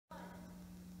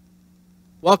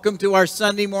Welcome to our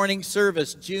Sunday morning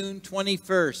service, June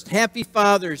 21st. Happy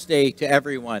Father's Day to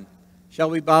everyone.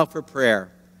 Shall we bow for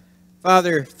prayer?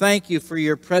 Father, thank you for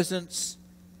your presence.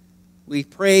 We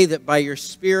pray that by your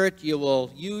Spirit you will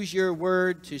use your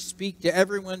word to speak to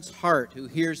everyone's heart who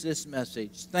hears this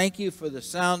message. Thank you for the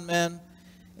sound men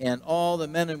and all the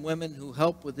men and women who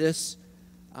help with this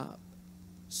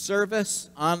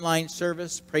service, online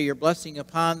service. Pray your blessing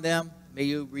upon them. May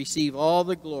you receive all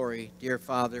the glory, dear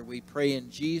Father. We pray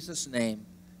in Jesus' name.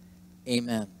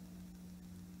 Amen.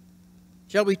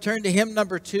 Shall we turn to hymn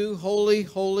number 2, Holy,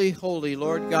 Holy, Holy,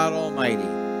 Lord God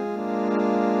Almighty.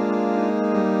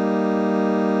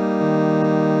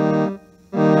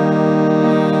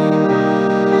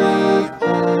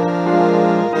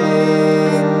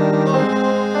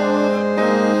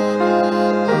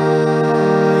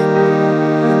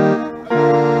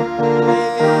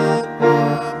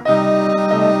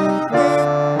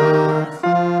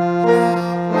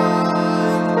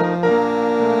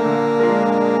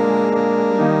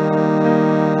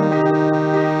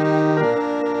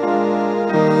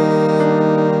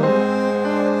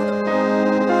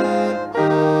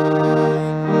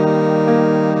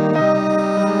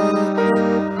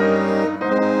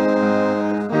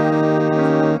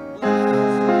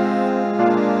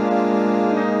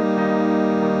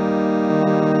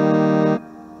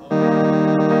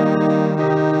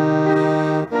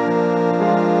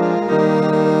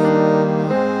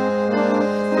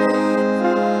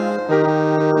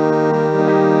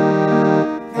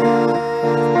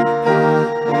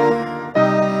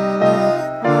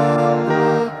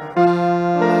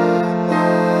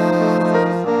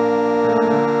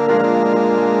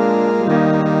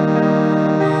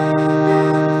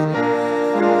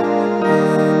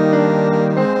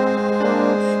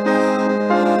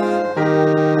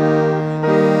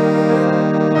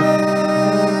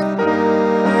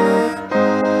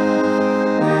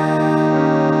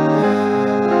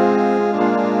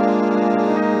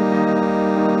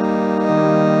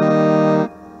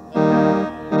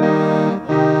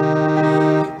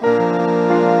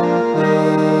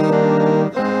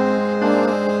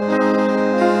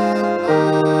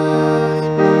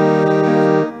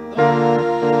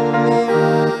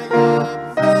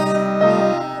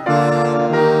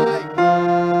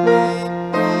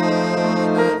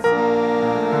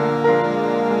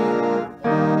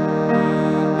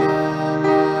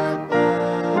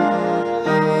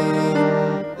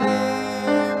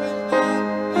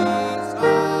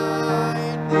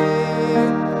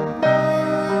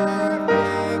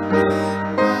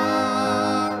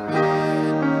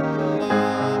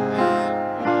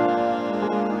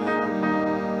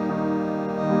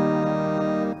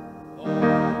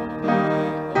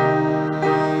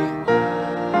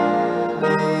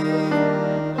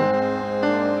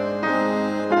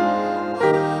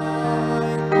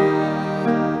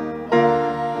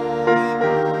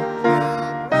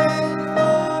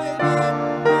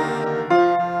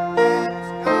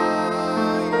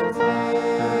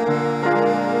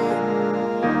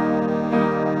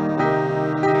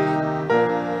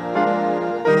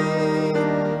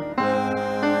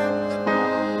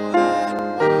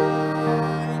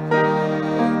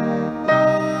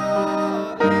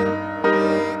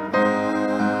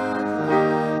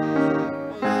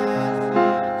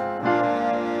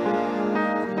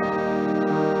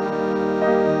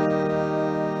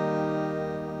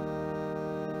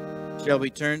 Shall we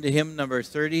turn to hymn number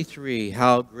 33,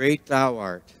 How Great Thou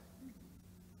Art.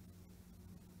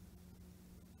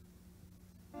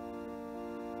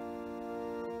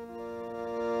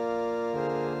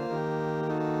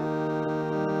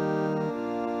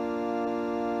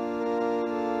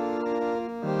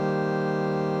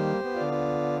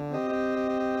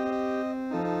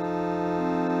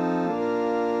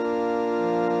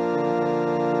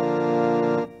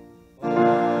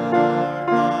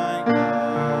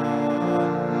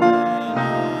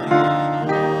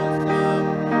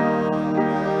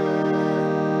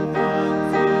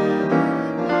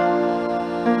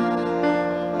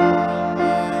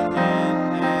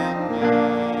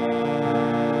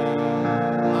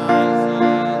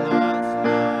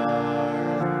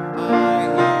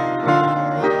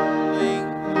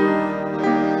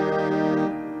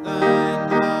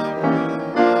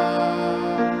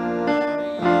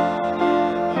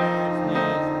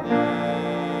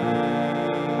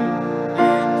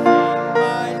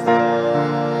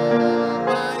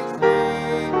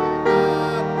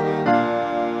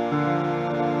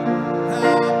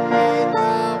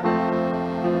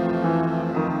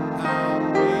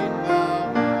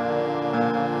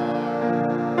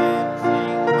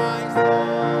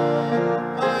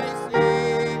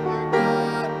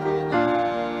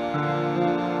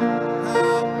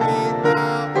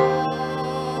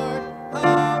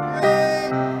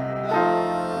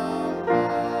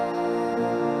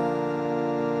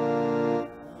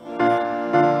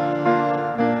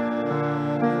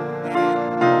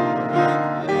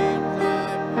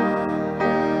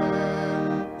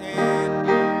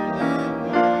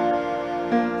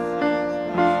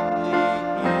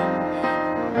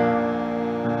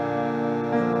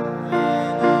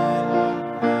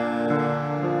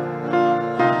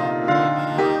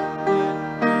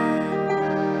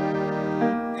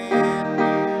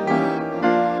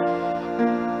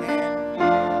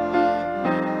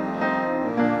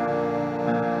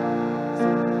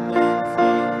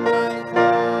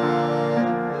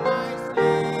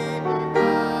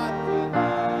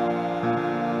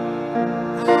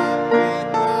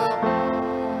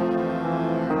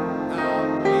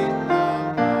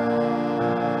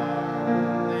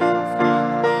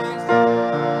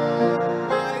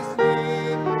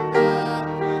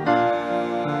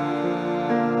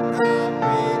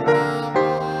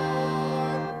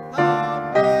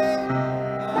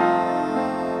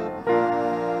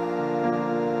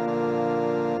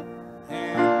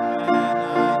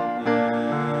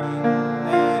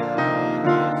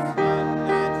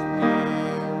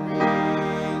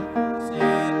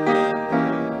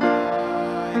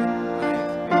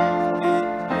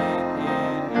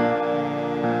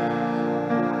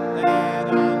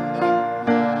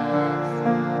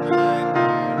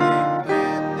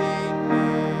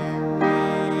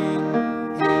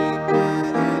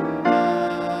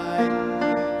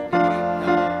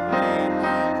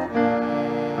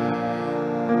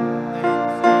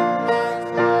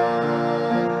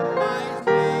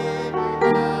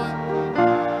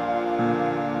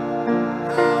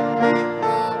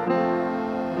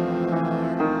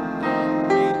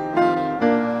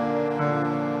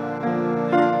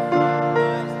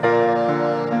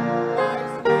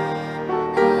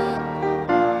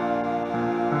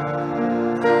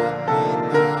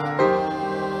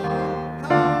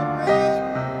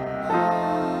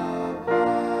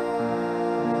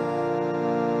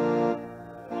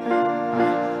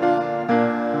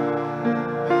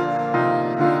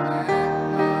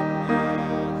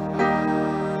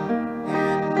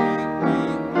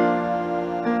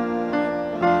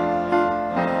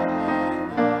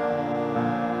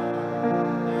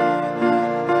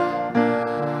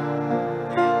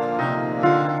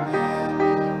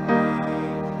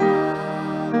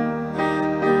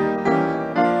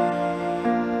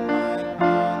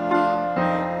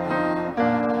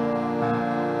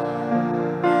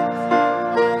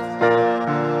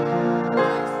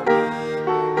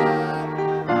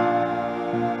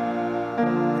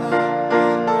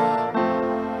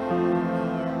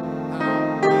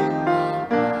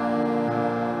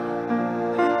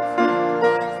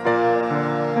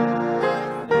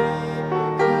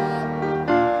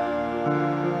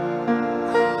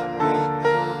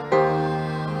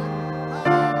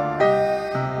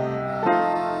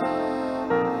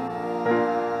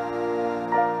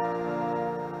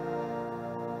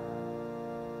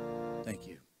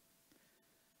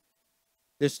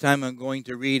 This time I'm going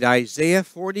to read Isaiah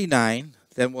 49,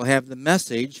 then we'll have the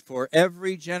message for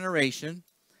every generation,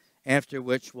 after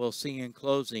which we'll sing in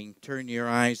closing, Turn Your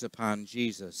Eyes Upon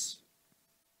Jesus.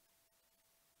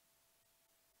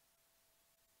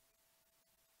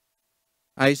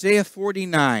 Isaiah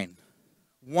 49,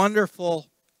 wonderful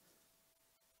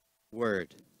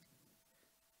word.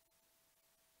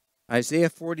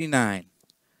 Isaiah 49.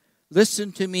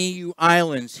 Listen to me, you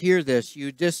islands, hear this,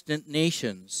 you distant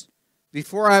nations.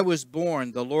 Before I was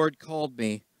born, the Lord called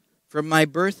me. From my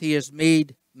birth he has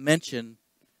made mention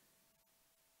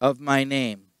of my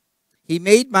name. He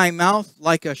made my mouth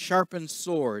like a sharpened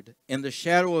sword. In the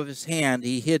shadow of his hand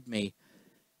he hid me.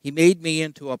 He made me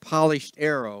into a polished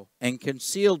arrow and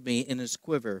concealed me in his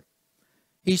quiver.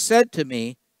 He said to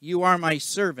me, You are my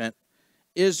servant,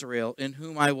 Israel, in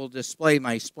whom I will display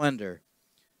my splendor.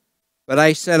 But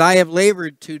I said, I have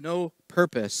labored to no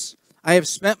purpose. I have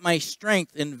spent my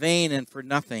strength in vain and for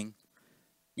nothing.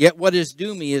 Yet what is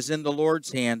due me is in the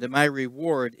Lord's hand, and my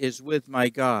reward is with my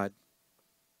God.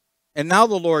 And now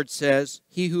the Lord says,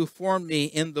 He who formed me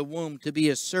in the womb to be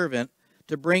a servant,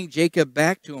 to bring Jacob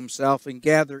back to himself and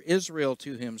gather Israel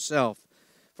to himself.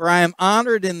 For I am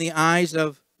honored in the eyes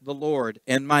of the Lord,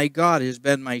 and my God has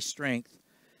been my strength.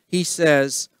 He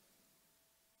says,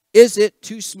 Is it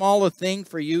too small a thing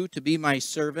for you to be my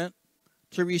servant,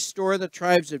 to restore the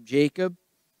tribes of Jacob,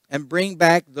 and bring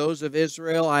back those of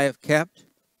Israel I have kept?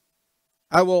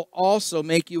 I will also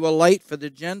make you a light for the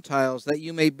Gentiles, that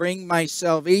you may bring my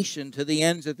salvation to the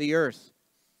ends of the earth.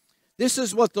 This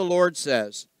is what the Lord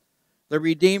says, the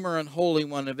Redeemer and Holy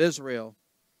One of Israel.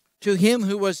 To him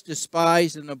who was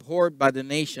despised and abhorred by the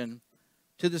nation,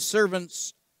 to the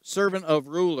servant of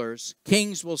rulers,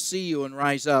 kings will see you and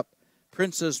rise up,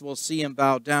 princes will see and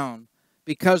bow down,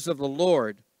 because of the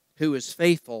Lord who is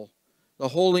faithful, the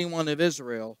Holy One of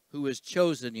Israel who has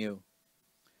chosen you.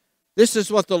 This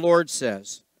is what the Lord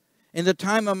says, In the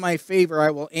time of my favor I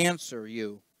will answer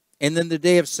you, and in the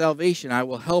day of salvation I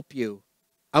will help you.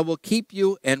 I will keep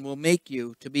you and will make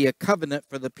you to be a covenant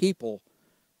for the people,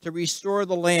 to restore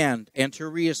the land and to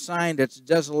reassign its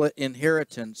desolate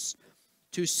inheritance,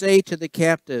 to say to the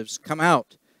captives, Come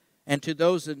out, and to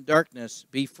those in darkness,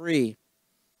 Be free.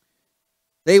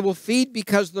 They will feed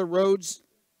beside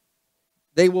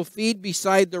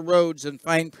the roads and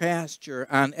find pasture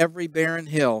on every barren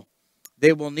hill.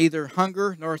 They will neither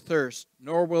hunger nor thirst,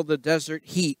 nor will the desert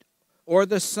heat or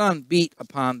the sun beat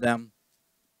upon them.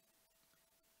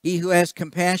 He who has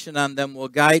compassion on them will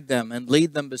guide them and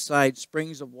lead them beside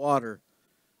springs of water.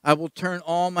 I will turn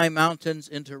all my mountains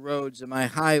into roads, and my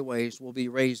highways will be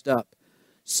raised up.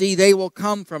 See, they will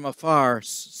come from afar,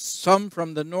 some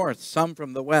from the north, some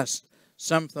from the west,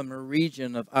 some from the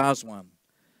region of Aswan.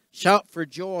 Shout for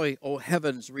joy, O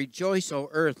heavens, rejoice, O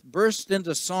earth, burst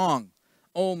into song,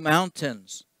 O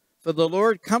mountains, for the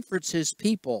Lord comforts his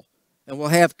people and will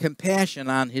have compassion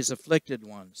on his afflicted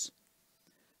ones.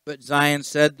 But Zion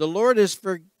said, The Lord has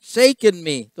forsaken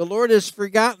me, the Lord has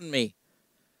forgotten me.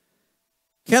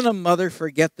 Can a mother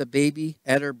forget the baby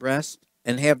at her breast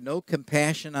and have no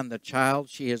compassion on the child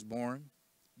she has borne?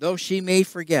 Though she may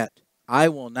forget, I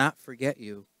will not forget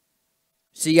you.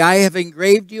 See, I have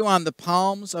engraved you on the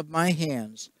palms of my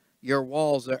hands. Your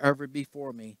walls are ever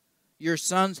before me. Your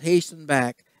sons hasten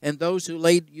back, and those who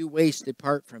laid you waste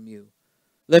depart from you.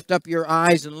 Lift up your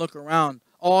eyes and look around.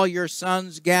 All your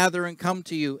sons gather and come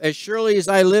to you. As surely as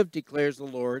I live, declares the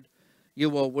Lord, you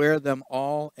will wear them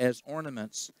all as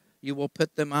ornaments. You will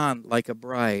put them on like a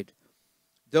bride.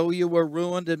 Though you were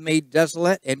ruined and made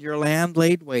desolate, and your land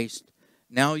laid waste,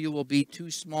 now you will be too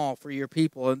small for your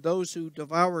people, and those who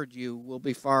devoured you will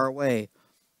be far away.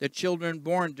 The children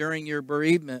born during your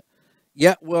bereavement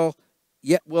will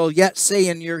say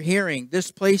in your hearing,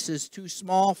 This place is too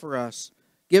small for us.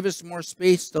 Give us more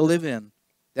space to live in.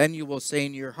 Then you will say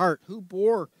in your heart, Who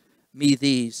bore me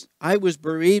these? I was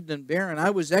bereaved and barren. I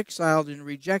was exiled and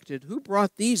rejected. Who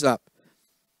brought these up?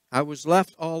 I was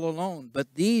left all alone.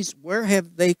 But these, where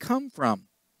have they come from?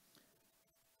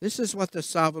 This is what the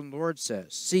sovereign Lord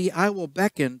says. See, I will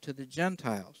beckon to the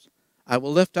Gentiles. I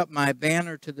will lift up my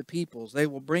banner to the peoples. They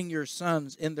will bring your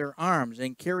sons in their arms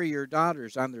and carry your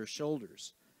daughters on their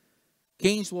shoulders.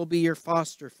 Kings will be your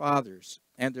foster fathers,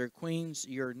 and their queens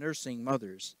your nursing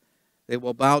mothers. They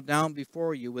will bow down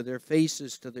before you with their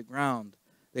faces to the ground.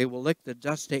 They will lick the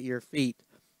dust at your feet.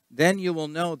 Then you will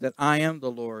know that I am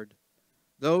the Lord.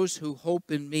 Those who hope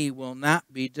in me will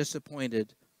not be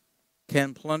disappointed.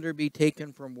 Can plunder be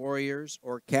taken from warriors,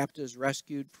 or captives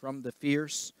rescued from the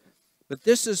fierce? But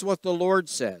this is what the Lord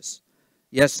says.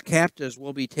 Yes, captives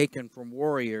will be taken from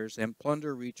warriors, and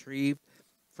plunder retrieved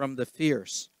from the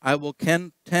fierce. I will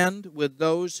contend with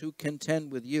those who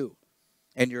contend with you,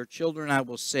 and your children I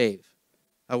will save.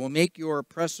 I will make your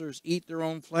oppressors eat their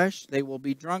own flesh. They will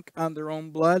be drunk on their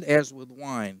own blood as with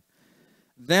wine.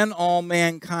 Then all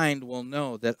mankind will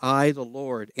know that I, the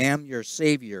Lord, am your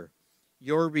Savior,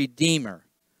 your Redeemer,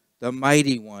 the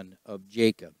Mighty One of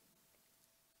Jacob.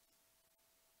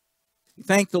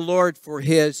 Thank the Lord for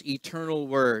His eternal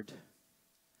word.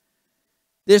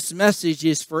 This message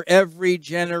is for every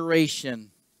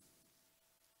generation.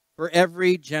 For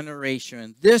every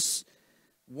generation. This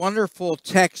wonderful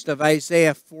text of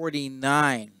Isaiah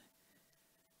 49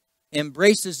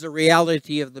 embraces the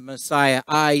reality of the Messiah.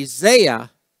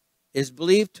 Isaiah is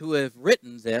believed to have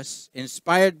written this,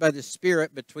 inspired by the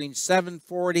Spirit, between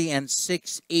 740 and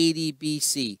 680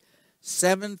 BC.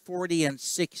 740 and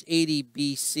 680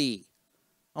 BC.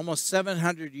 Almost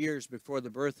 700 years before the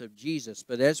birth of Jesus.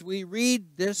 But as we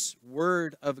read this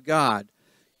Word of God,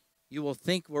 you will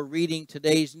think we're reading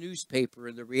today's newspaper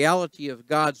and the reality of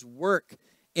God's work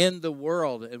in the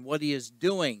world and what He is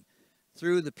doing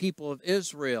through the people of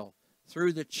Israel,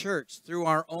 through the church, through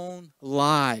our own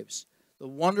lives. The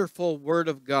wonderful Word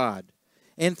of God.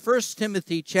 In 1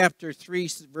 Timothy chapter 3,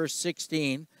 verse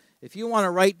 16, if you want to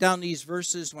write down these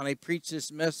verses when I preach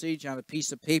this message on a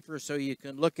piece of paper so you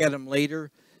can look at them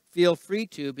later, feel free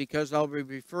to, because I'll be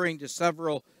referring to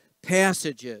several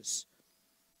passages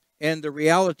and the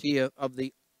reality of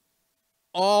the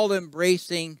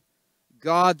all-embracing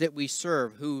God that we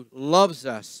serve, who loves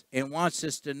us and wants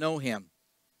us to know Him.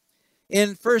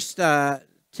 In 1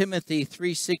 Timothy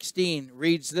 3:16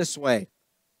 reads this way: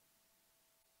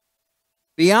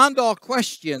 Beyond all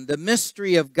question, the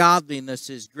mystery of godliness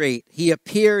is great. He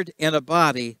appeared in a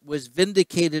body, was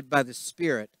vindicated by the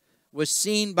Spirit, was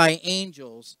seen by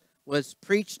angels, was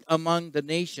preached among the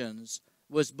nations,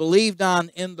 was believed on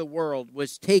in the world,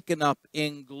 was taken up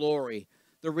in glory.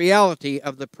 The reality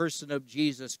of the person of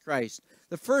Jesus Christ.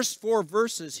 The first 4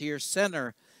 verses here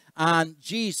center on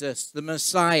Jesus, the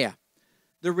Messiah.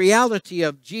 The reality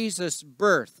of Jesus'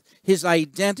 birth, His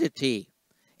identity,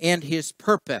 and His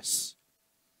purpose.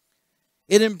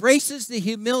 It embraces the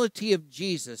humility of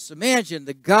Jesus. Imagine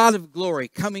the God of glory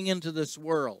coming into this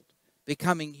world,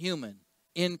 becoming human,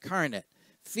 incarnate,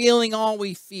 feeling all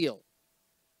we feel,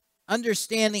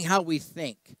 understanding how we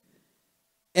think.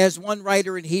 As one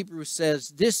writer in Hebrews says,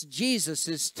 this Jesus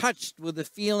is touched with the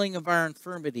feeling of our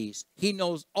infirmities. He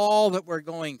knows all that we're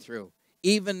going through,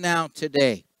 even now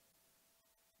today.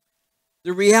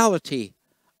 The reality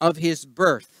of His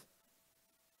birth,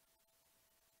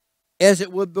 as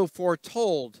it would be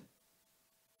foretold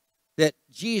that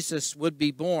Jesus would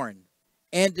be born,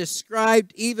 and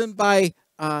described even by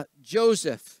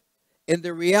Joseph, in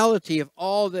the reality of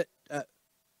all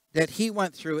that he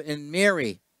went through, in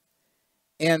Mary,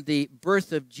 and the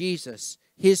birth of Jesus,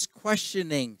 his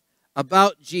questioning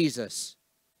about Jesus.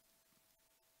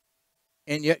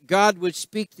 And yet God would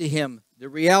speak to him the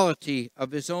reality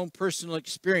of His own personal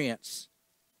experience.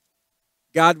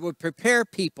 God would prepare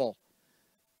people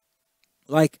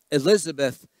like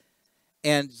Elizabeth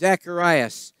and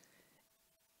Zacharias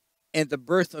and the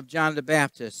birth of John the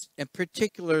Baptist, and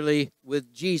particularly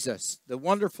with Jesus, the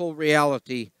wonderful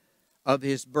reality of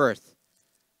His birth.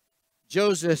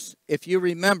 Joseph, if you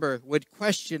remember, would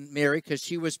question Mary because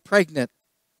she was pregnant.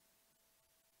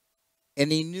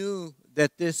 And he knew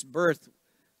that this birth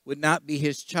would not be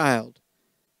his child.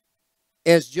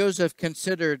 As Joseph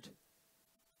considered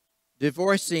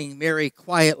divorcing Mary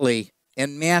quietly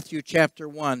in Matthew chapter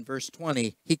 1, verse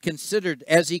 20,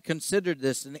 as he considered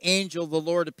this, an angel of the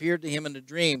Lord appeared to him in a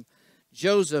dream.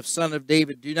 Joseph, son of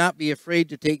David, do not be afraid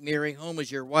to take Mary home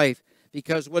as your wife,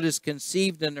 because what is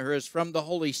conceived in her is from the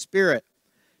Holy Spirit.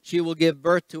 She will give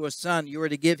birth to a son. You are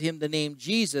to give him the name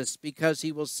Jesus, because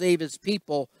he will save his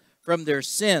people from their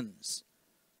sins.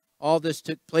 All this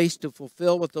took place to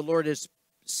fulfill what the Lord has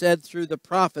said through the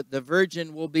prophet. The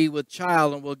virgin will be with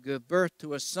child and will give birth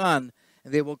to a son,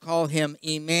 and they will call him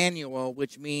Emmanuel,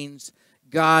 which means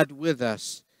God with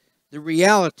us. The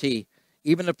reality,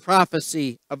 even a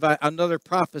prophecy of another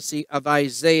prophecy of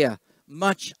Isaiah,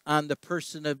 much on the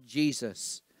person of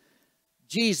Jesus.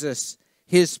 Jesus,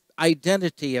 His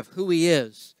identity of who He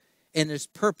is and His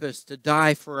purpose to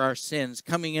die for our sins,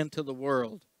 coming into the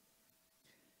world.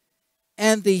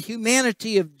 And the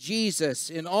humanity of Jesus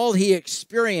in all He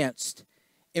experienced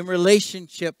in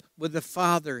relationship with the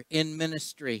Father in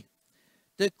ministry.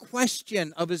 The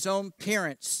question of His own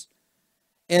parents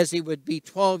as He would be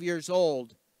 12 years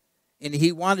old and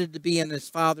He wanted to be in His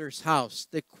Father's house.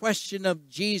 The question of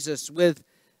Jesus with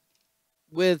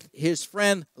His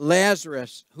friend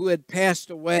Lazarus, who had passed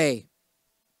away.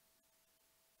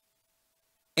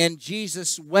 And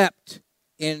Jesus wept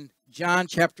in John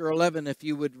chapter 11, if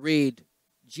you would read.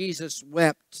 Jesus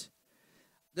wept.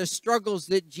 The struggles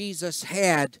that Jesus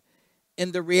had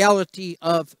in the reality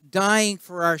of dying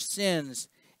for our sins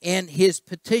and his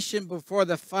petition before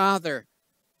the Father.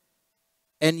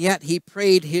 And yet he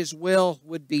prayed his will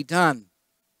would be done.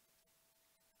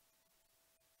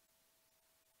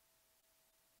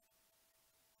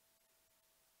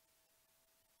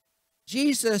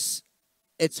 Jesus,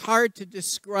 it's hard to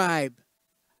describe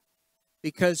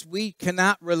because we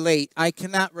cannot relate. I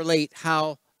cannot relate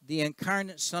how the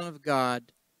incarnate Son of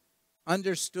God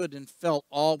understood and felt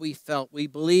all we felt. We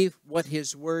believe what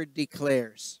his word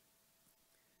declares.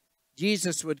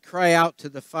 Jesus would cry out to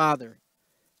the Father,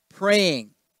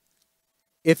 praying,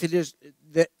 if it is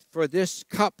that for this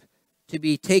cup to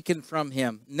be taken from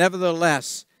him,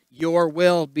 nevertheless, your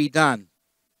will be done.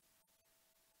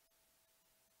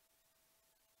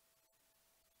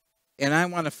 And I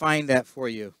want to find that for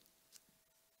you,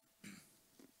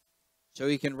 so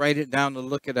you can write it down and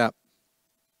look it up.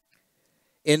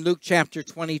 In Luke chapter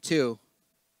 22,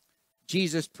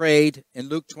 Jesus prayed in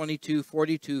Luke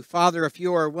 22:42, Father, if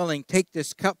you are willing, take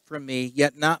this cup from me,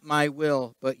 yet not my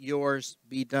will, but yours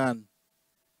be done.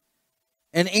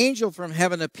 An angel from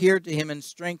heaven appeared to him and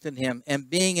strengthened him, and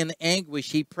being in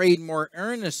anguish, he prayed more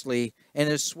earnestly, and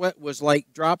his sweat was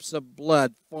like drops of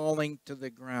blood falling to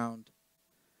the ground.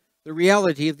 The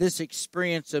reality of this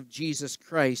experience of Jesus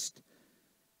Christ,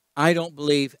 I don't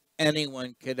believe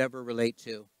anyone could ever relate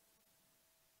to.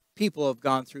 People have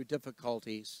gone through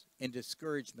difficulties and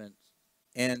discouragement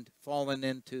and fallen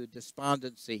into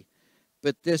despondency.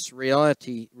 But this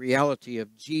reality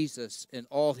of Jesus and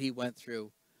all he went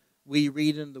through, we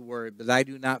read in the Word, but I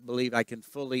do not believe I can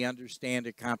fully understand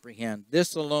or comprehend.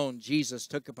 This alone, Jesus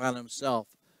took upon himself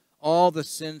all the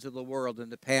sins of the world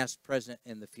in the past, present,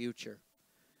 and the future.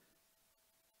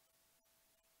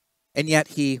 And yet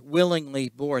he willingly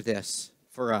bore this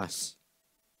for us.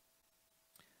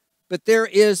 But there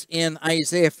is in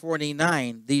Isaiah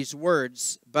 49 these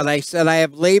words, but I said, I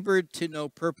have labored to no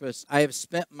purpose. I have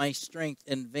spent my strength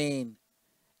in vain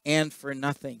and for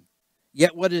nothing.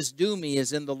 Yet what is due me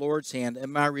is in the Lord's hand,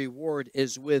 and my reward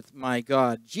is with my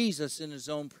God. Jesus, in his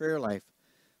own prayer life,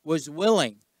 was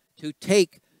willing to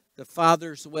take the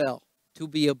Father's will, to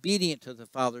be obedient to the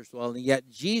Father's will. And yet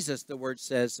Jesus, the Word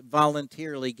says,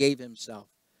 voluntarily gave himself.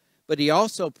 But he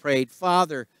also prayed,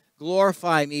 Father,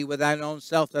 glorify me with thine own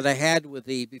self that I had with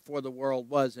thee before the world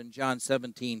was, in John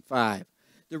 17:5.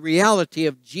 The reality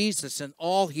of Jesus and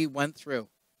all he went through.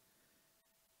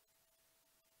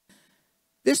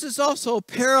 This is also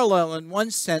parallel in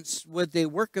one sense with the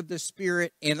work of the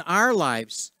Spirit in our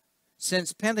lives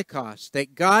since Pentecost,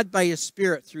 that God by his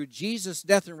Spirit through Jesus'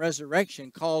 death and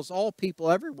resurrection calls all people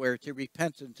everywhere to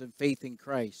repentance and faith in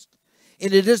Christ.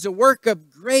 And it is a work of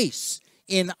grace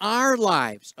in our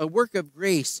lives, a work of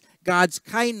grace, God's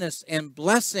kindness and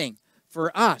blessing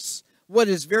for us. What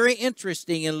is very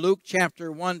interesting in Luke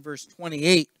chapter 1, verse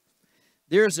 28,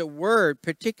 there's a word,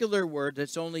 particular word,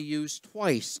 that's only used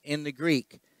twice in the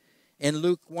Greek. In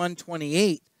Luke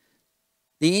 1:28,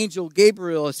 the angel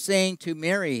Gabriel is saying to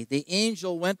Mary, the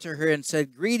angel went to her and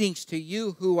said, greetings to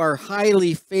you who are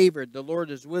highly favored. The Lord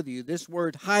is with you. This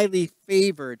word, highly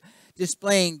favored,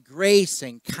 displaying grace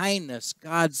and kindness,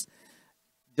 God's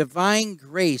divine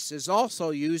grace, is also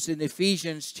used in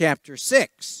Ephesians chapter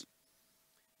 6.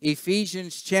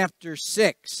 Ephesians chapter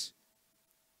 6,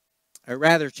 or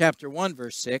rather chapter 1,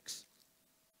 verse 6,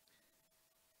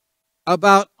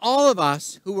 about all of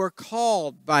us who are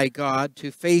called by God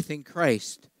to faith in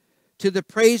Christ, to the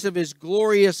praise of his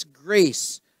glorious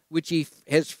grace, which he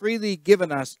has freely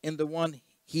given us in the one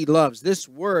he loves. This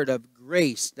word of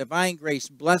grace, divine grace,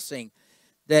 blessing,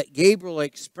 that Gabriel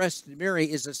expressed to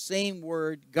Mary is the same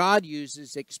word God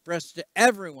uses expressed to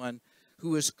everyone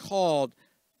who is called,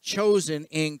 chosen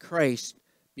in Christ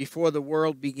before the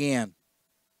world began,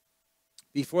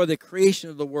 before the creation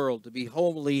of the world, to be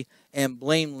holy and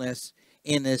blameless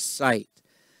in his sight.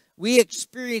 We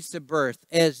experience the birth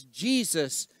as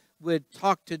Jesus would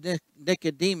talk to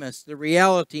Nicodemus, the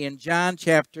reality in John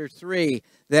chapter 3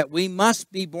 that we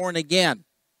must be born again.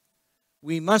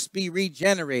 We must be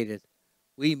regenerated.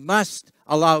 We must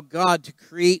allow God to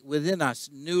create within us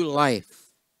new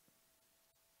life.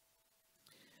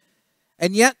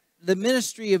 And yet, the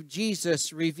ministry of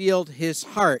Jesus revealed his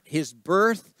heart, his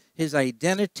birth, his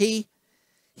identity.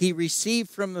 He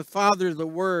received from the Father the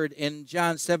word in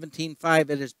John 17:5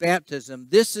 at his baptism.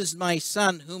 This is my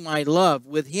Son whom I love.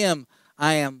 With him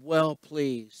I am well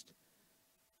pleased.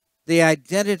 The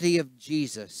identity of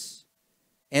Jesus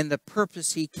and the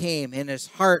purpose he came in his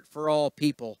heart for all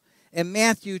people. And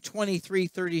Matthew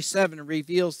 23:37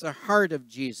 reveals the heart of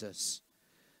Jesus,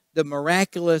 the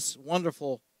miraculous,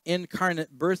 wonderful,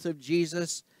 incarnate birth of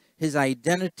Jesus, his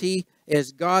identity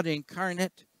as God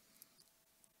incarnate,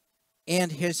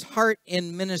 and his heart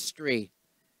in ministry.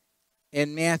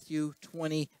 In Matthew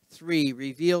 23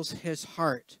 reveals his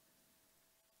heart.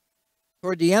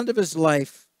 Toward the end of his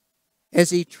life, as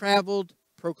he traveled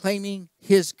proclaiming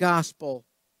his gospel,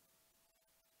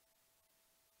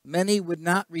 many would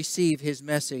not receive his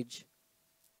message.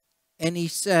 And he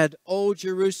said, "O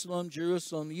Jerusalem,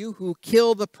 Jerusalem, you who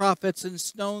kill the prophets and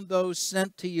stone those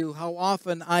sent to you, how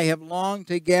often I have longed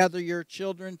to gather your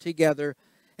children together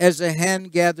as a hen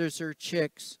gathers her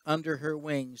chicks under her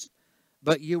wings,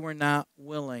 but you were not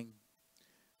willing."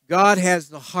 God has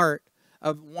the heart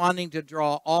of wanting to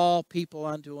draw all people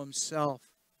unto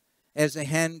himself as a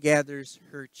hen gathers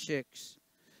her chicks.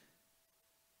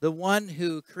 The one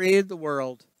who created the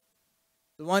world,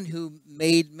 the one who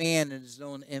made man in his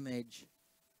own image,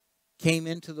 came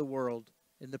into the world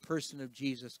in the person of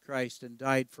Jesus Christ and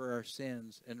died for our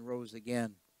sins and rose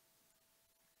again.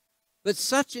 But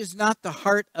such is not the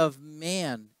heart of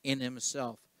man in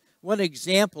himself. One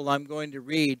example I'm going to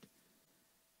read,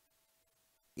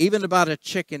 even about a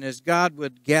chicken, as God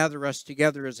would gather us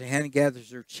together as a hen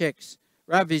gathers her chicks.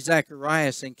 Ravi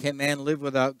Zacharias and Campbell live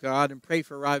without God, and pray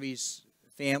for Ravi's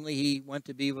family. He went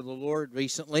to be with the Lord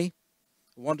recently.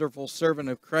 Wonderful servant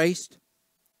of Christ.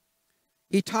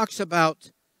 He talks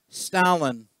about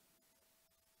Stalin,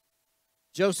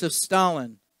 Joseph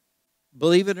Stalin,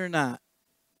 believe it or not,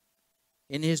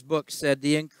 in his book said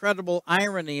the incredible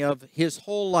irony of his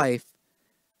whole life.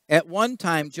 At one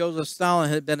time, Joseph Stalin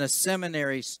had been a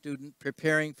seminary student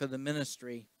preparing for the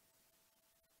ministry.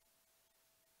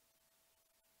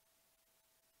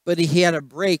 But he had a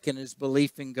break in his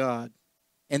belief in God.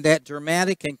 And that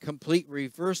dramatic and complete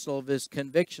reversal of his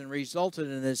conviction resulted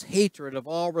in his hatred of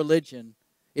all religion,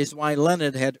 is why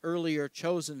Lenin had earlier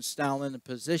chosen Stalin and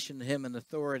positioned him in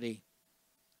authority.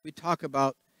 We talk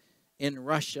about in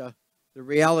Russia the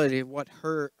reality of what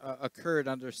occurred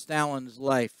under Stalin's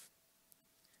life.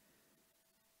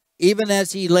 Even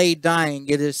as he lay dying,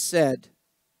 it is said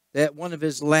that one of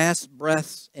his last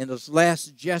breaths and his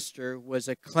last gesture was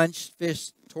a clenched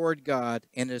fist toward God,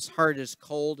 and his heart is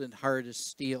cold and hard as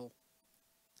steel.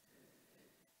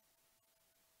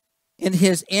 In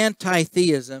his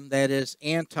anti-theism, that is,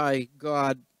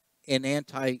 anti-God and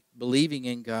anti-believing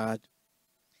in God,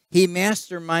 he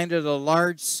masterminded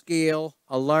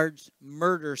a large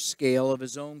murder scale of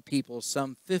his own people,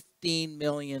 some 15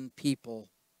 million people.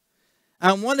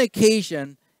 On one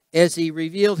occasion, as he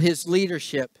revealed his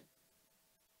leadership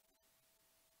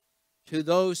to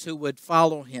those who would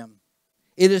follow him,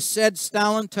 it is said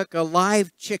Stalin took a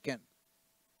live chicken.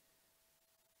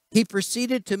 He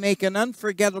proceeded to make an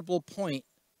unforgettable point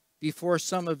before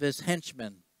some of his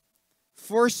henchmen,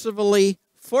 forcefully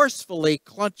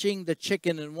clutching the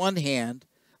chicken in one hand,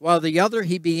 while the other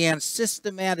he began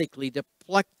systematically to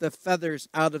pluck the feathers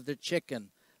out of the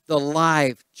chicken, the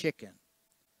live chicken.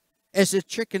 As the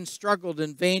chicken struggled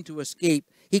in vain to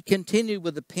escape, he continued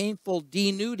with a painful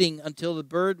denuding until the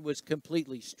bird was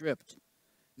completely stripped.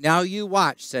 "Now you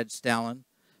watch," said Stalin,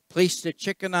 placed the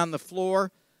chicken on the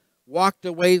floor, walked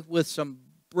away with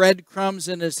some breadcrumbs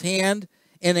in his hand,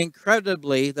 and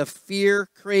incredibly, the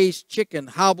fear-crazed chicken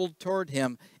hobbled toward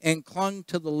him and clung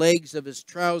to the legs of his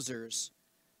trousers.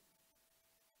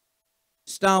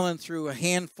 Stalin threw a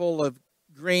handful of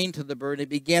grain to the bird and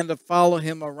began to follow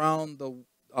him around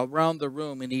the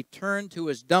room, and he turned to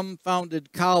his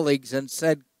dumbfounded colleagues and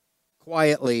said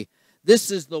quietly, "This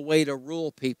is the way to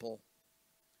rule people.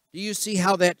 Do you see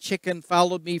how that chicken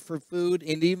followed me for food,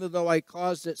 and even though I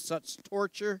caused it such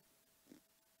torture?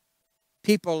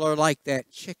 People are like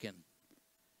that chicken.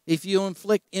 If you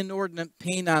inflict inordinate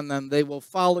pain on them, they will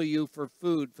follow you for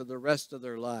food for the rest of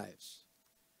their lives."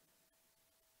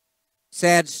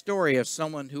 Sad story of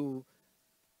someone who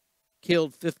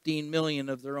killed 15 million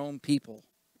of their own people.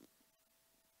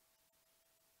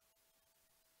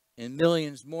 And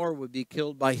millions more would be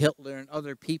killed by Hitler and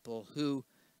other people who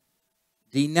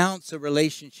denounce a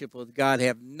relationship with God,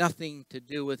 have nothing to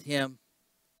do with him.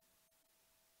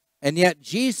 And yet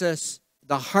Jesus,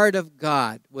 the heart of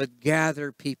God, would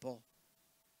gather people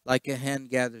like a hen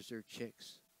gathers her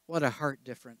chicks. What a heart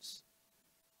difference.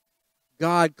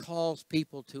 God calls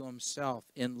people to himself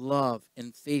in love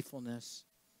and faithfulness.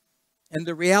 And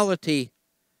the reality,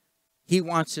 he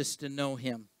wants us to know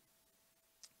him.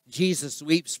 Jesus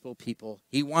weeps for people.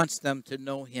 He wants them to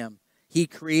know him. He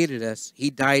created us. He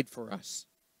died for us.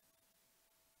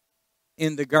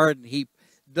 In the garden,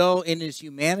 though in his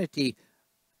humanity,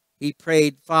 he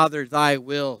prayed, Father, thy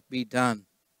will be done.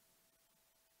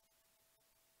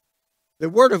 The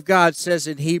Word of God says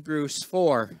in Hebrews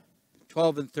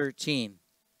 4:12 and 13,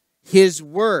 His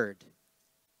Word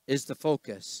is the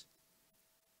focus.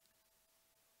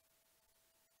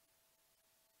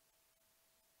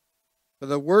 For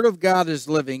the Word of God is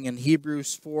living, in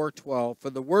Hebrews 4:12,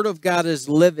 for the Word of God is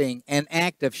living and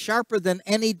active, sharper than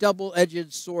any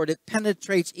double-edged sword. It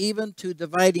penetrates even to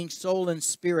dividing soul and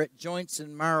spirit, joints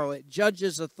and marrow. It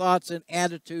judges the thoughts and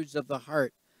attitudes of the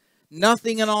heart.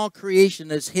 Nothing in all creation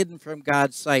is hidden from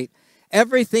God's sight.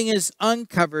 Everything is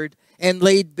uncovered and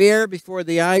laid bare before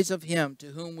the eyes of Him to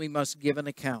whom we must give an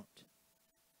account.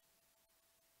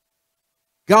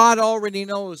 God already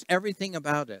knows everything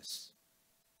about us,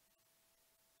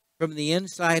 from the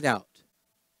inside out.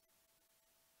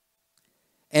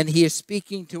 And He is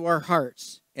speaking to our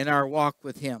hearts in our walk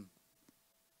with Him.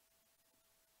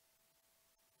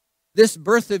 This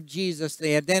birth of Jesus,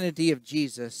 the identity of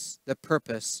Jesus, the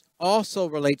purpose, also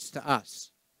relates to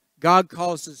us. God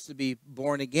calls us to be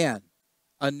born again,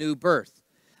 a new birth.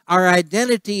 Our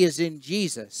identity is in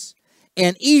Jesus,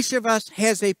 and each of us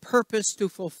has a purpose to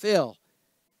fulfill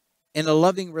in a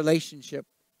loving relationship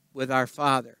with our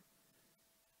Father.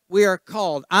 We are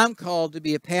called, I'm called to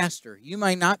be a pastor. You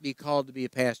might not be called to be a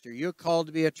pastor. You're called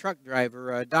to be a truck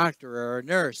driver, or a doctor, or a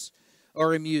nurse,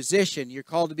 or a musician. You're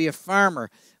called to be a farmer.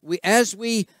 As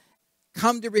we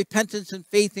come to repentance and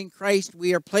faith in Christ,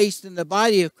 we are placed in the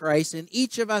body of Christ, and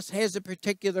each of us has a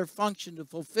particular function to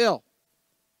fulfill.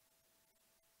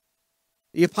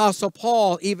 The Apostle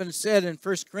Paul even said in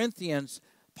 1 Corinthians,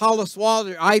 Apollos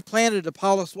watered, I planted,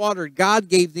 Apollos watered, God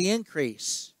gave the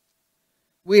increase.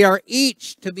 We are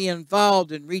each to be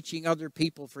involved in reaching other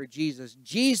people for Jesus.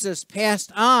 Jesus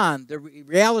passed on the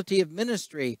reality of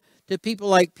ministry to people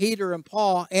like Peter and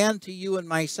Paul, and to you and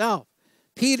myself.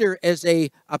 Peter as an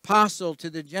apostle to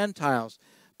the Gentiles.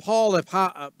 Peter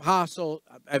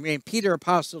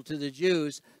apostle to the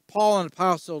Jews. Paul an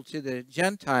apostle to the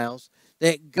Gentiles.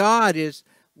 That God is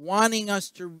wanting us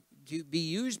to be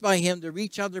used by Him to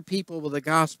reach other people with the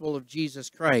gospel of Jesus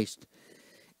Christ.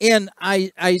 In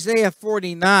Isaiah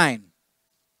 49,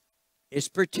 is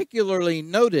particularly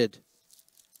noted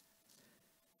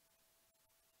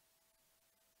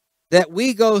that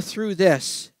we go through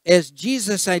this as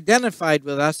Jesus identified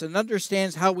with us and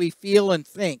understands how we feel and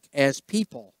think as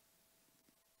people.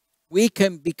 We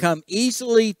can become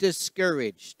easily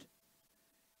discouraged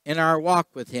in our walk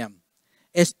with Him,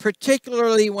 as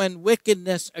particularly when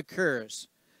wickedness occurs.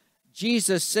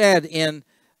 Jesus said in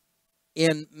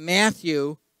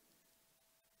Matthew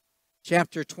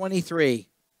chapter 23,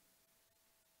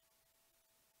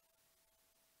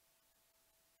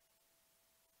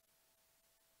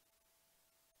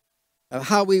 of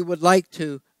how we would like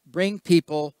to bring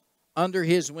people under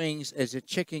His wings as a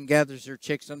chicken gathers her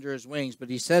chicks under his wings. But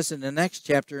He says in the next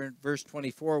chapter, in verse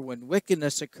 24, when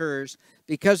wickedness occurs,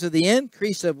 because of the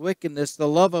increase of wickedness, the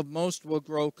love of most will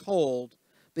grow cold,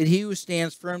 but he who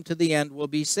stands firm to the end will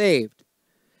be saved.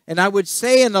 And I would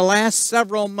say in the last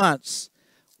several months,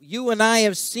 you and I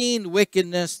have seen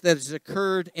wickedness that has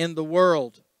occurred in the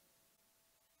world.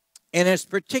 And it's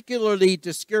particularly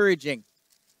discouraging.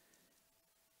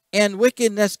 And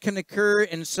wickedness can occur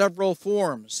in several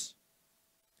forms.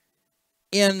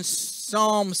 In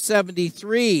Psalm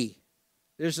 73,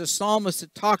 there's a psalmist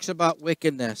that talks about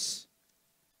wickedness.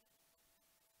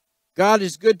 God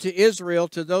is good to Israel,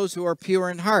 to those who are pure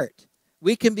in heart.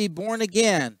 We can be born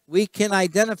again. We can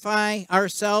identify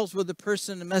ourselves with the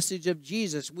person and message of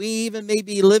Jesus. We even may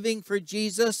be living for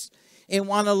Jesus and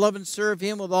want to love and serve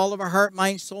Him with all of our heart,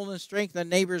 mind, soul, and strength, and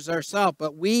neighbors ourselves.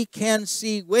 But we can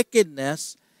see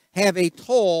wickedness have a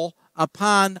toll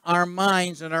upon our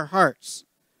minds and our hearts.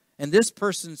 And this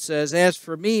person says, as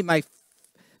for me, my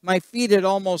feet had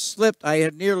almost slipped. I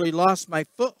had nearly lost my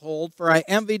foothold, for I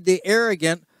envied the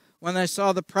arrogant when I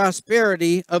saw the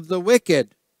prosperity of the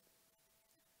wicked.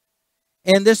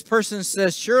 And this person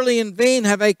says, surely in vain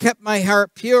have I kept my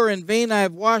heart pure, in vain I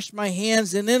have washed my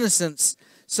hands in innocence.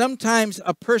 Sometimes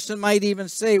a person might even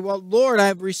say, well, Lord,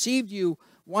 I've received you.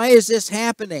 Why is this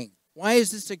happening? Why is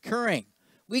this occurring?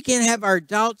 We can have our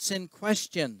doubts and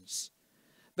questions.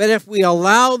 But if we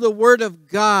allow the Word of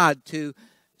God to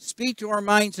speak to our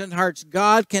minds and hearts,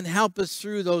 God can help us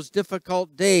through those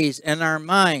difficult days in our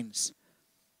minds.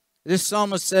 This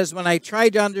psalmist says, when I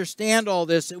tried to understand all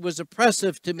this, it was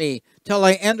oppressive to me till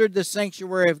I entered the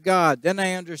sanctuary of God. Then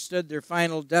I understood their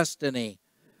final destiny.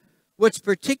 What's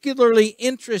particularly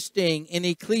interesting in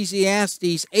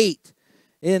Ecclesiastes 8,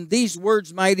 and these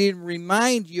words might even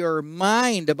remind your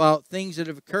mind about things that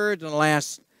have occurred in the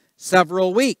last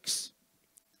several weeks.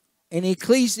 In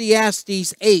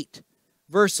Ecclesiastes 8,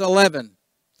 verse 11,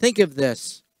 think of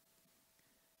this.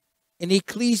 In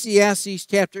Ecclesiastes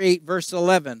chapter 8, verse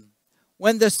 11,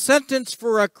 when the sentence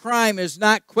for a crime is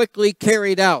not quickly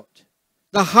carried out,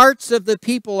 the hearts of the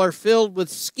people are filled with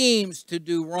schemes to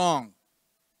do wrong.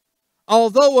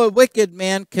 Although a wicked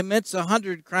man commits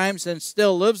 100 crimes and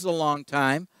still lives a long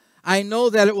time, I know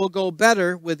that it will go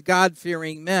better with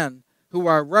God-fearing men who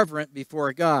are reverent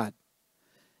before God.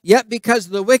 Yet because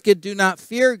the wicked do not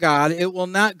fear God, it will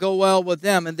not go well with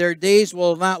them, and their days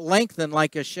will not lengthen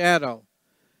like a shadow.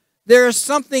 There is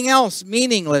something else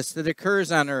meaningless that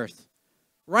occurs on earth.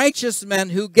 Righteous men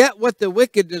who get what the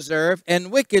wicked deserve,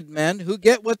 and wicked men who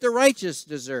get what the righteous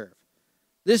deserve.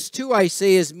 This too, I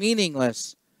say, is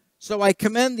meaningless. So I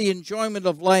commend the enjoyment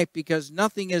of life, because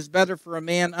nothing is better for a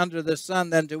man under the sun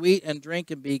than to eat and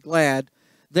drink and be glad.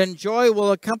 Then joy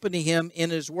will accompany him in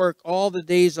his work all the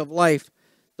days of life,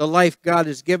 the life God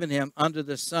has given him under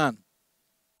the sun.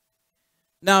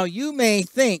 Now you may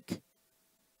think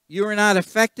you are not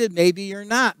affected, maybe you're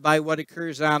not, by what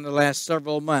occurs on the last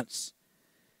several months.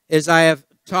 As I have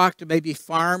talked to maybe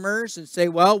farmers and say,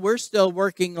 well, we're still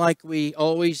working like we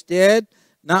always did.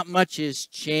 Not much has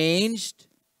changed.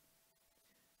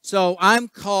 So I'm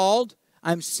called,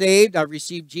 I'm saved, I've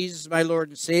received Jesus as my Lord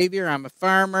and Savior. I'm a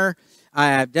farmer,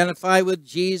 I identify with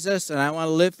Jesus, and I want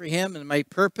to live for Him and my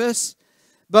purpose.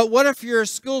 But what if you're a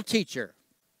school teacher?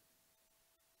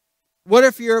 What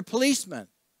if you're a policeman?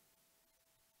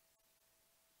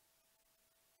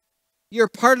 You're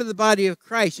part of the body of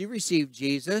Christ. You received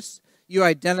Jesus. You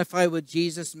identify with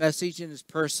Jesus' message and His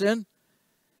person.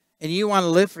 And you want to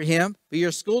live for Him. But you're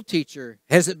a school teacher.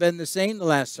 Has it been the same the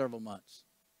last several months?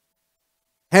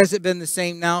 Has it been the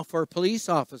same now for police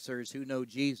officers who know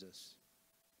Jesus?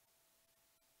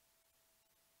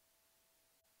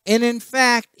 And in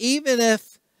fact, even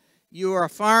if you are a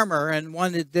farmer and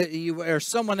wanted that you or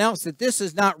someone else, that this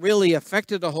has not really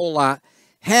affected a whole lot,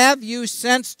 have you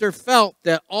sensed or felt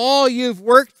that all you've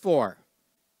worked for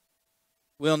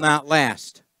will not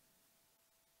last?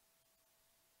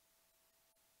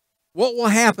 What will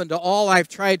happen to all I've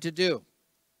tried to do?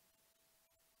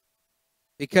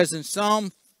 Because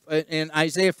in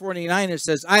Isaiah 49 it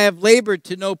says, I have labored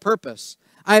to no purpose.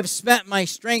 I have spent my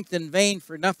strength in vain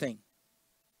for nothing.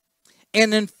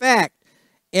 And in fact,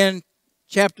 in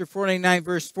chapter 49,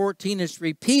 verse 14, it's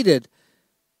repeated,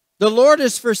 the Lord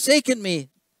has forsaken me.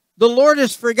 The Lord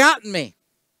has forgotten me.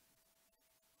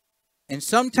 And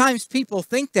sometimes people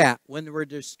think that when we're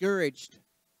discouraged.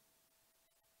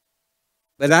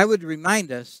 But I would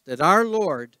remind us that our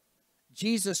Lord,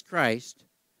 Jesus Christ,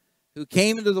 who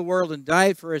came into the world and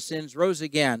died for our sins, rose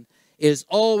again, is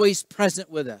always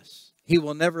present with us. He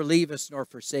will never leave us nor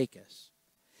forsake us.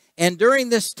 And during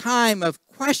this time of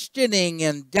questioning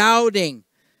and doubting,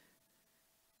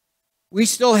 we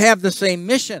still have the same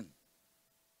mission.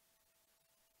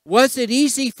 Was it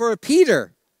easy for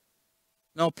Peter?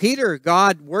 No, Peter,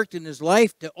 God worked in his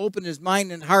life to open his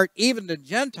mind and heart, even to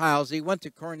Gentiles. He went to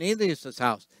Cornelius'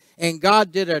 house. And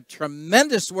God did a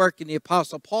tremendous work in the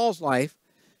Apostle Paul's life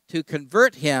to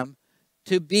convert him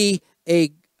to be a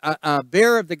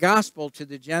bearer of the gospel to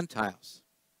the Gentiles.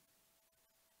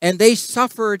 And they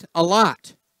suffered a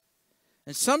lot.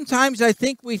 And sometimes I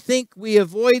think we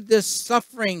avoid this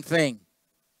suffering thing.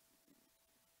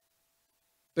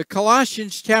 But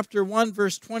Colossians chapter 1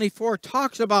 verse 24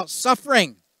 talks about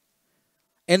suffering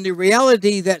and the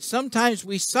reality that sometimes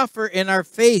we suffer in our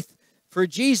faith for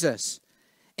Jesus.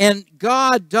 And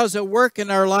God does a work in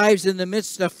our lives in the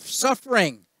midst of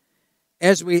suffering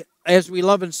as we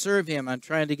love and serve Him. I'm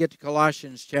trying to get to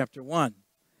Colossians chapter 1.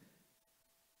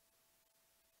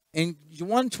 In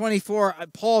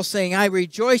 1:24, Paul saying, I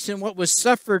rejoice in what was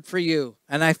suffered for you,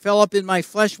 and I fell up in my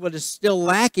flesh what is still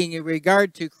lacking in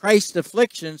regard to Christ's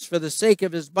afflictions for the sake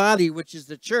of His body, which is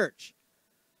the church.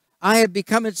 I have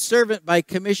become its servant by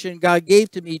commission God gave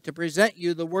to me to present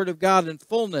you the word of God in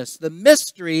fullness, the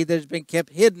mystery that has been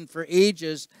kept hidden for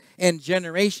ages and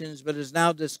generations, but is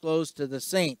now disclosed to the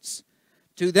saints.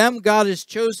 To them God has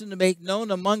chosen to make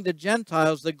known among the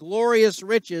Gentiles the glorious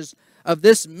riches of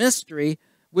this mystery,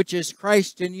 which is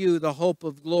Christ in you, the hope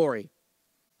of glory.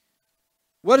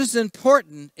 What is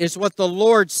important is what the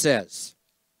Lord says.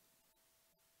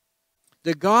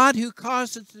 The God who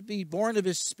caused us to be born of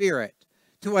His Spirit,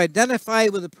 to identify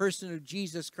with the person of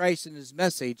Jesus Christ and His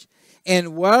message,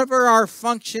 and whatever our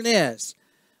function is,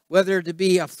 whether to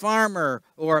be a farmer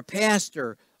or a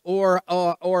pastor or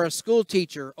a school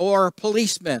teacher or a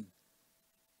policeman,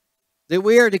 that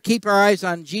we are to keep our eyes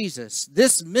on Jesus.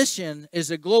 This mission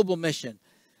is a global mission.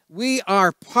 We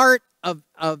are part of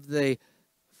the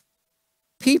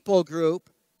people group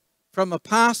from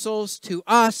apostles to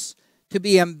us to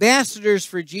be ambassadors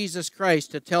for Jesus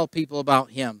Christ, to tell people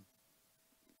about him.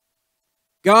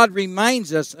 God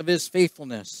reminds us of his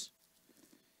faithfulness.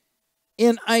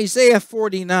 In Isaiah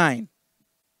 49,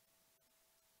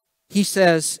 he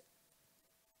says,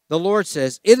 the Lord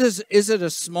says, is it a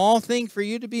small thing for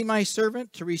you to be my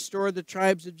servant, to restore the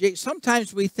tribes of Jacob?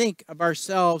 Sometimes we think of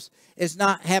ourselves as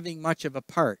not having much of a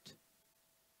part.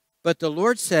 But the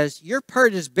Lord says, your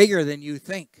part is bigger than you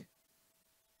think.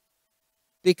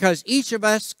 Because each of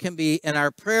us can be, in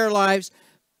our prayer lives,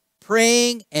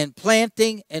 praying and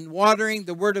planting and watering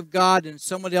the Word of God in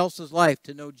someone else's life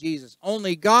to know Jesus.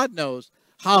 Only God knows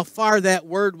how far that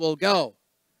word will go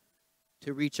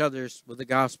to reach others with the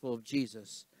gospel of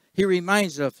Jesus. He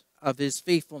reminds us of his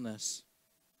faithfulness.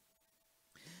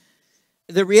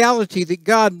 The reality that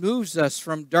God moves us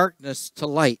from darkness to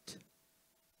light.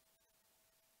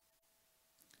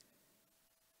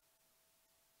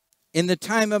 In the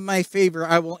time of my favor,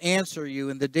 I will answer you.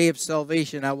 In the day of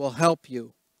salvation, I will help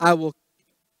you. I will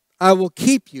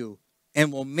keep you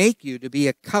and will make you to be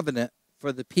a covenant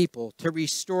for the people, to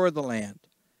restore the land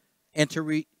and to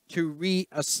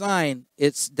reassign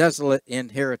its desolate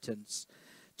inheritance.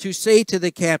 To say to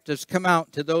the captives, come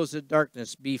out, to those in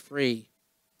darkness, be free.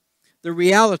 The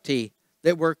reality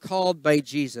that we're called by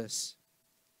Jesus.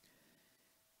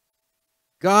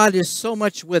 God is so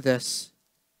much with us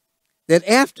that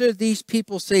after these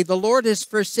people say, the Lord has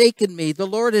forsaken me, the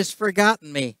Lord has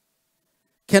forgotten me.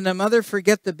 Can a mother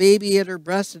forget the baby at her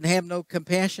breast and have no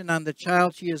compassion on the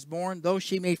child she has born? Though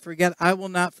she may forget, I will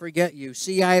not forget you.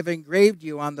 See, I have engraved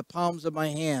you on the palms of my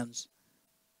hands.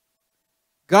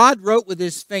 God wrote with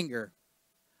his finger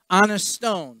on a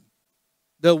stone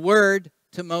the word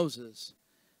to Moses.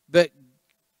 But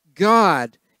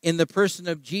God, in the person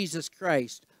of Jesus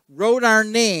Christ, wrote our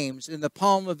names in the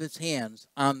palm of his hands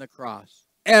on the cross.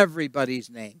 Everybody's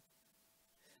name.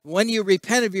 When you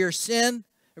repent of your sin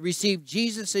and receive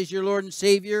Jesus as your Lord and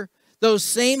Savior, those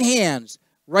same hands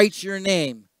write your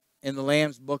name in the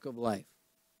Lamb's Book of Life.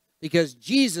 Because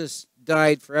Jesus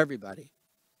died for everybody.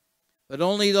 But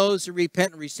only those who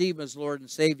repent and receive him as Lord and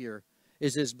Savior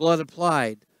is his blood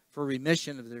applied for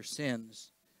remission of their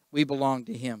sins. We belong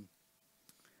to him.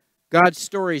 God's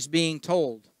story is being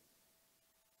told.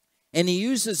 And he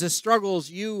uses the struggles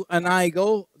you and I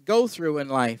go through in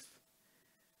life.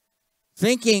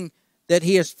 Thinking that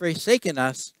he has forsaken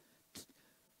us.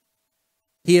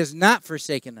 He has not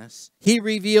forsaken us. He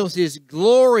reveals his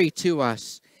glory to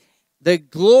us. The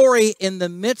glory in the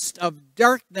midst of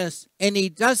darkness, and he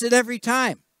does it every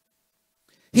time.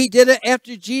 He did it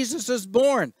after Jesus was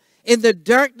born. In the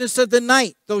darkness of the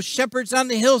night, those shepherds on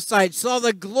the hillside saw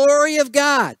the glory of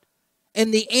God,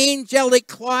 and the angelic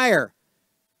choir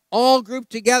all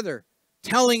grouped together,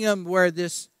 telling them where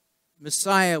this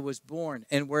Messiah was born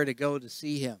and where to go to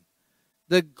see him.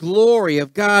 The glory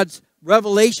of God's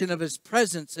revelation of his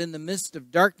presence in the midst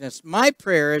of darkness. My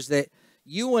prayer is that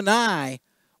you and I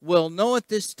will know at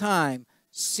this time,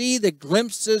 see the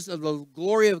glimpses of the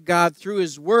glory of God through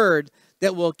his word,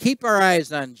 that will keep our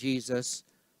eyes on Jesus,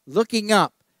 looking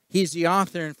up. He's the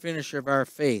author and finisher of our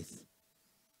faith.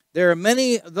 There are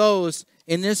many of those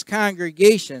in this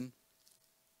congregation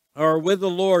who are with the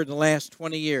Lord in the last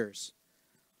 20 years.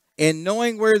 And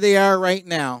knowing where they are right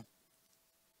now,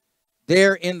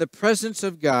 they're in the presence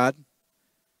of God.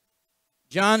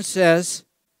 John says,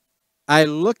 I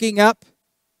looked,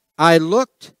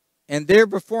 and there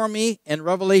before me, in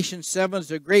Revelation 7,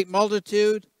 is a great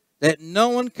multitude that no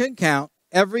one can count,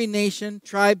 every nation,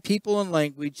 tribe, people, and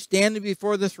language, standing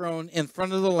before the throne in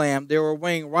front of the Lamb. They were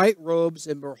wearing white robes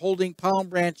and were holding palm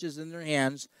branches in their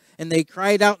hands, and they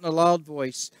cried out in a loud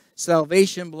voice,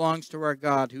 salvation belongs to our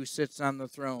God who sits on the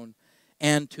throne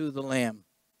and to the Lamb.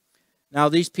 Now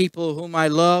these people whom I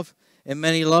love, and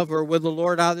many love who are with the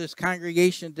Lord out of this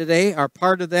congregation today, are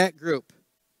part of that group.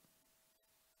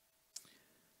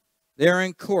 They're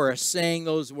in chorus saying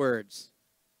those words.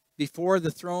 Before the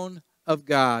throne of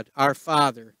God, our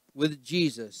Father, with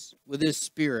Jesus, with his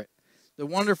Spirit. The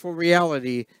wonderful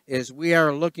reality is we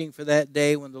are looking for that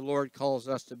day when the Lord calls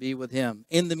us to be with him.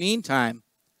 In the meantime,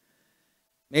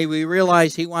 may we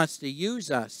realize he wants to use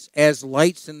us as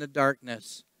lights in the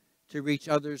darkness to reach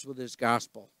others with his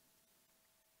gospel.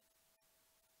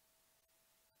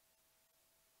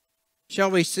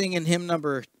 Shall we sing in hymn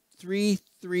number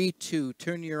 332,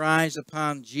 Turn Your Eyes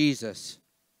Upon Jesus?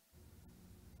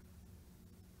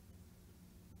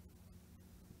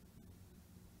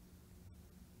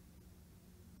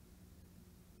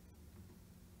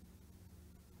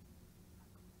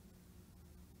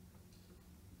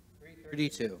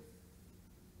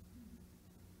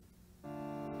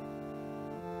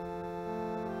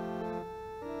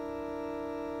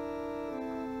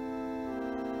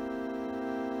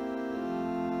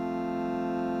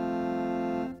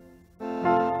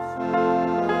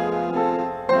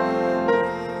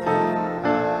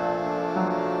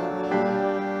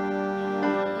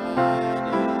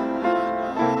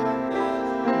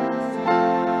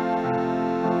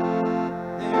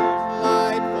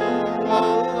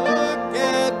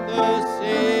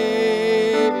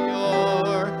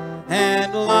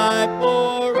 life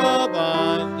more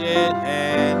abundant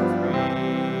and free.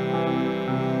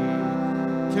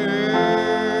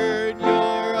 Turn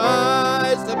your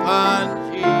eyes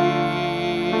upon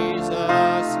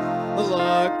Jesus.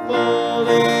 Look full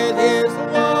in his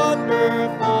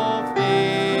wonderful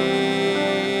face,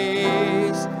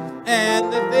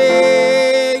 and the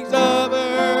things of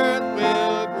earth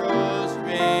will grow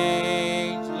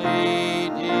strangely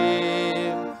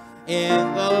dim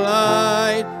in the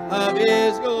light of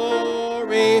his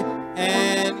glory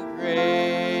and grace.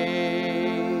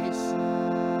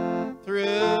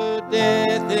 Through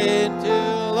death into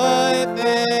life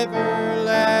everlasting,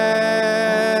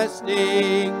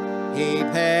 he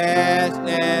passed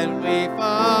and we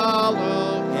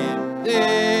follow him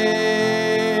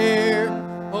there.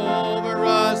 Over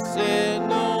us sin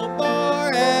no more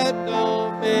had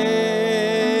dominion,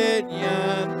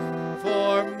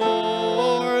 for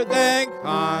more than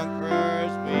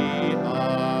conquerors we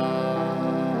are.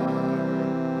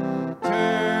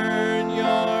 Turn your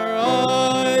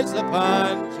eyes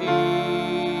upon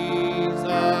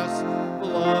Jesus.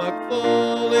 Look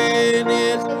full in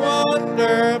his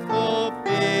wonderful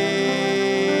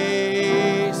face,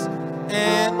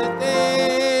 and the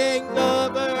things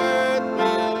of earth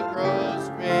will grow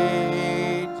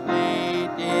strangely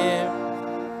dim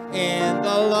in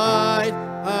the light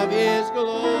of his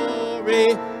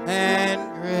glory and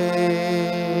grace.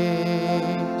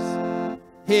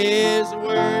 His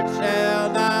word shall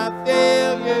not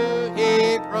fail you,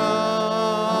 he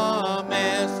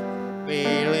promised.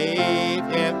 Believe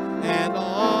him and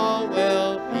all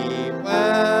will be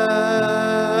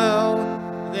well.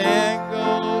 Then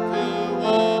go to a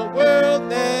world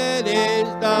that is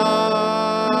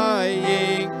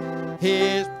dying,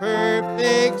 his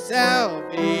perfect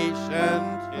salvation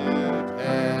to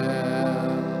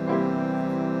tell.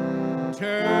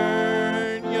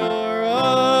 Turn your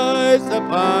eyes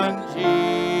upon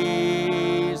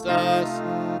Jesus.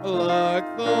 Look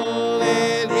full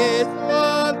in his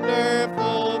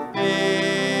wonderful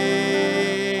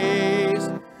face,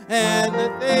 and the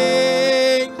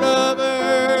things of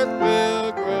earth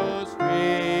will grow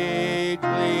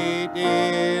strangely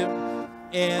dim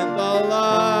in the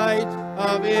light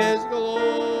of his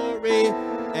glory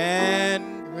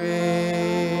and grace.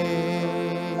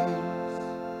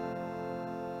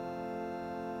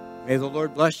 May the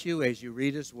Lord bless you as you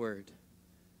read his word,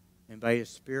 and by his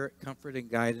Spirit comfort and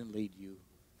guide and lead you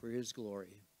for his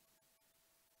glory.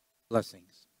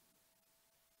 Blessings.